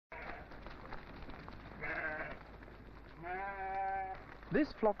This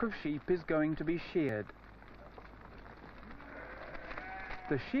flock of sheep is going to be sheared.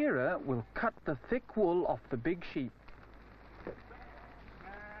 The shearer will cut the thick wool off the big sheep.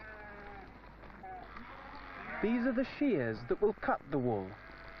 These are the shears that will cut the wool.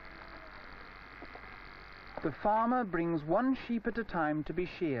 The farmer brings one sheep at a time to be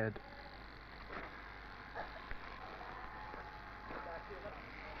sheared.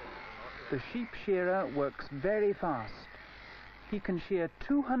 The sheep shearer works very fast. He can shear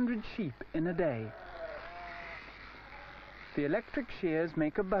 200 sheep in a day. The electric shears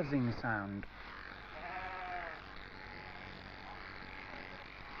make a buzzing sound.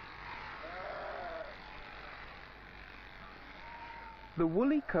 The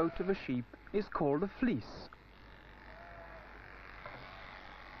woolly coat of a sheep is called a fleece.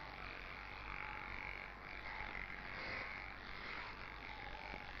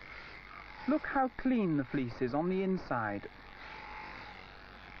 Look how clean the fleece is on the inside.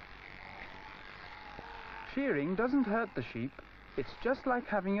 Shearing doesn't hurt the sheep. It's just like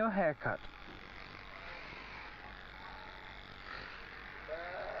having your hair cut.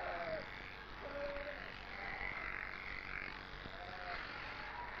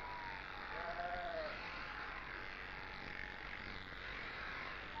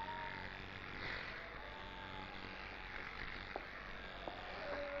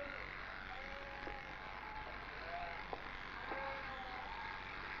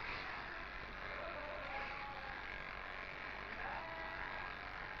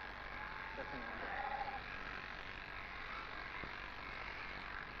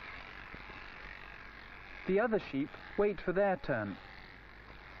 The other sheep wait for their turn.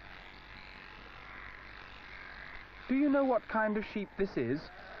 Do you know what kind of sheep this is?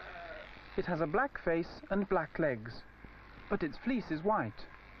 It has a black face and black legs, but its fleece is white.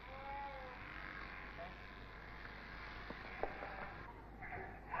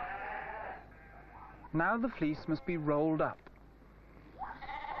 Now the fleece must be rolled up.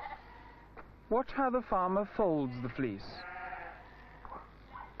 Watch how the farmer folds the fleece.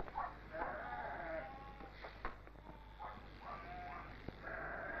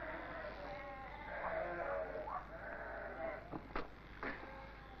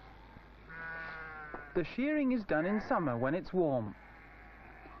 The shearing is done in summer when it's warm.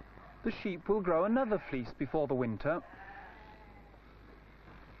 The sheep will grow another fleece before the winter.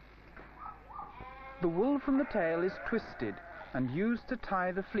 The wool from the tail is twisted and used to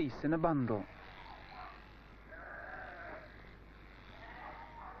tie the fleece in a bundle.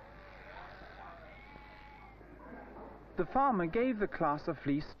 The farmer gave the class a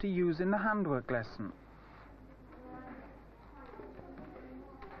fleece to use in the handwork lesson.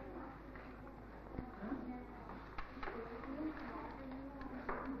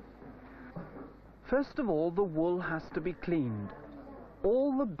 First of all, the wool has to be cleaned.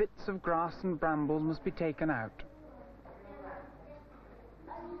 All the bits of grass and brambles must be taken out.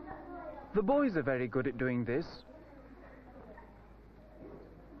 The boys are very good at doing this.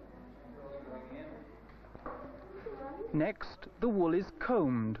 Next, the wool is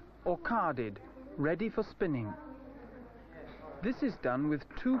combed or carded, ready for spinning. This is done with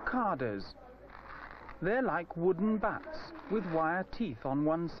two carders. They're like wooden bats with wire teeth on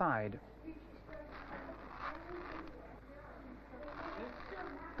one side.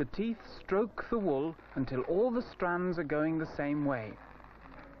 The teeth stroke the wool until all the strands are going the same way.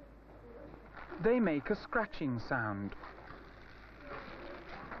 They make a scratching sound.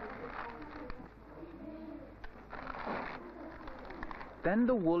 Then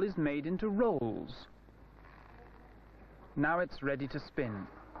the wool is made into rolls. Now it's ready to spin.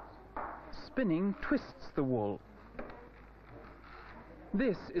 Spinning twists the wool.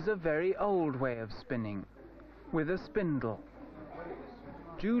 This is a very old way of spinning, with a spindle.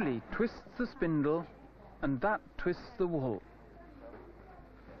 Julie twists the spindle, and that twists the wool.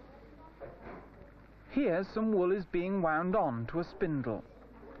 Here some wool is being wound on to a spindle.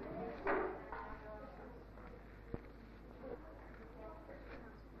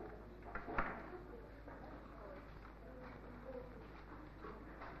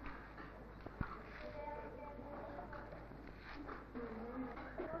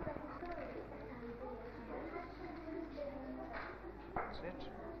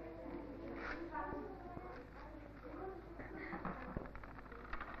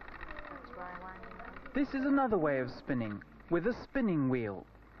 This is another way of spinning, with a spinning wheel.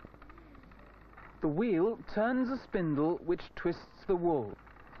 The wheel turns a spindle which twists the wool.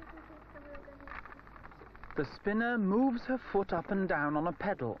 The spinner moves her foot up and down on a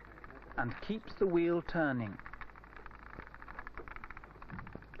pedal and keeps the wheel turning.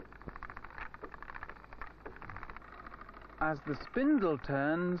 As the spindle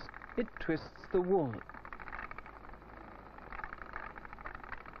turns, it twists the wool.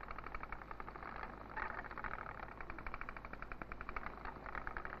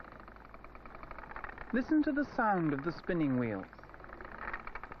 Listen to the sound of the spinning wheel.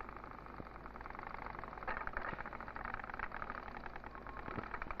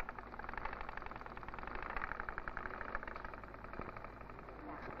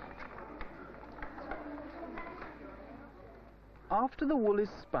 After the wool is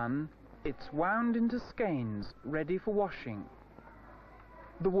spun, it's wound into skeins, ready for washing.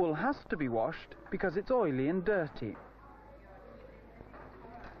 The wool has to be washed because it's oily and dirty.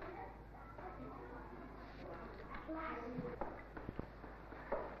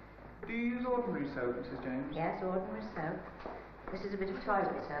 Do you use ordinary soap, Mrs. James? Yes, ordinary soap. This is a bit of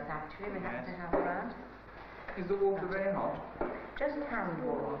toilet soap, actually. We have to have around. Is the water very hot? Just hand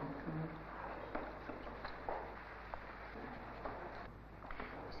warm.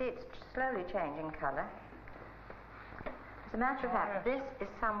 See, it's slowly changing colour. As a matter of fact, this is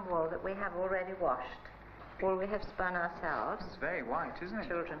some wool that we have already washed. Wool we have spun ourselves. It's very white, isn't it?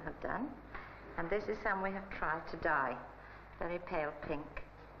 Children have done. And this is some we have tried to dye. Very pale pink.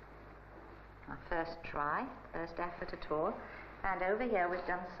 Our first try, first effort at all. And over here we've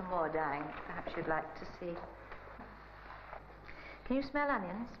done some more dyeing. Perhaps you'd like to see. Can you smell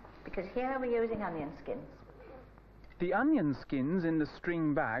onions? Because here we're using onion skins. The onion skins in the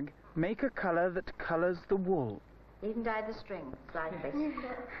string bag make a colour that colours the wool. Even dyed the string slightly.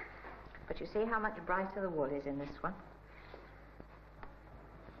 But you see how much brighter the wool is in this one.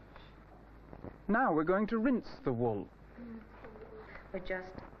 Now we're going to rinse the wool. We're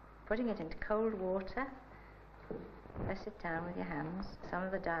just putting it into cold water. Press it down with your hands. Some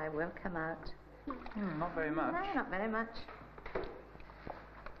of the dye will come out. Not very much. No, not very much.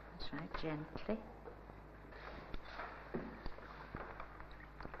 That's right, gently.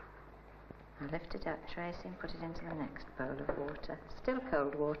 Now lift it up, Tracy, and put it into the next bowl of water. Still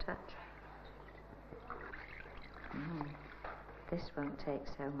cold water. This won't take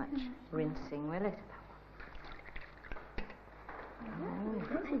so much rinsing, will it?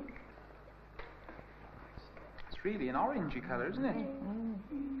 It's really an orangey colour, isn't it?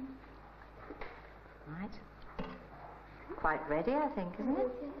 Right. Quite ready, I think, isn't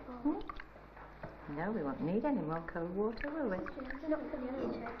it? No, we won't need any more cold water, will we?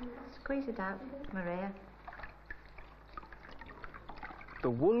 Squeeze it out, Maria. The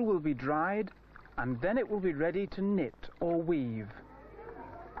wool will be dried, and then it will be ready to knit or weave.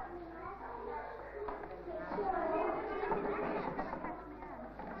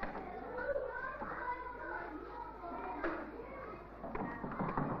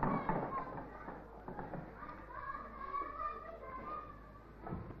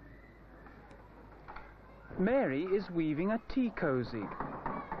 Mary is weaving a tea cosy.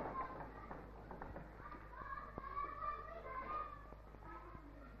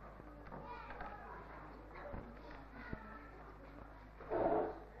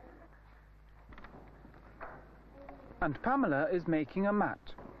 And Pamela is making a mat.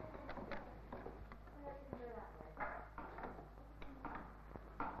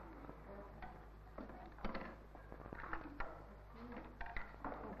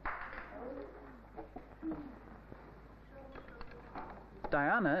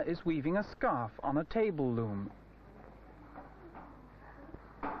 Diana is weaving a scarf on a table loom.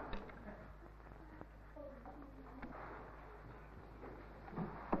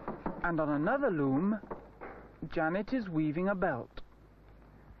 And on another loom, Janet is weaving a belt.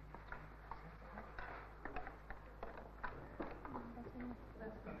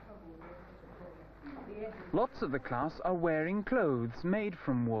 Lots of the class are wearing clothes made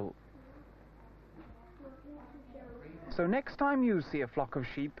from wool. So next time you see a flock of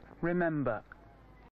sheep, remember,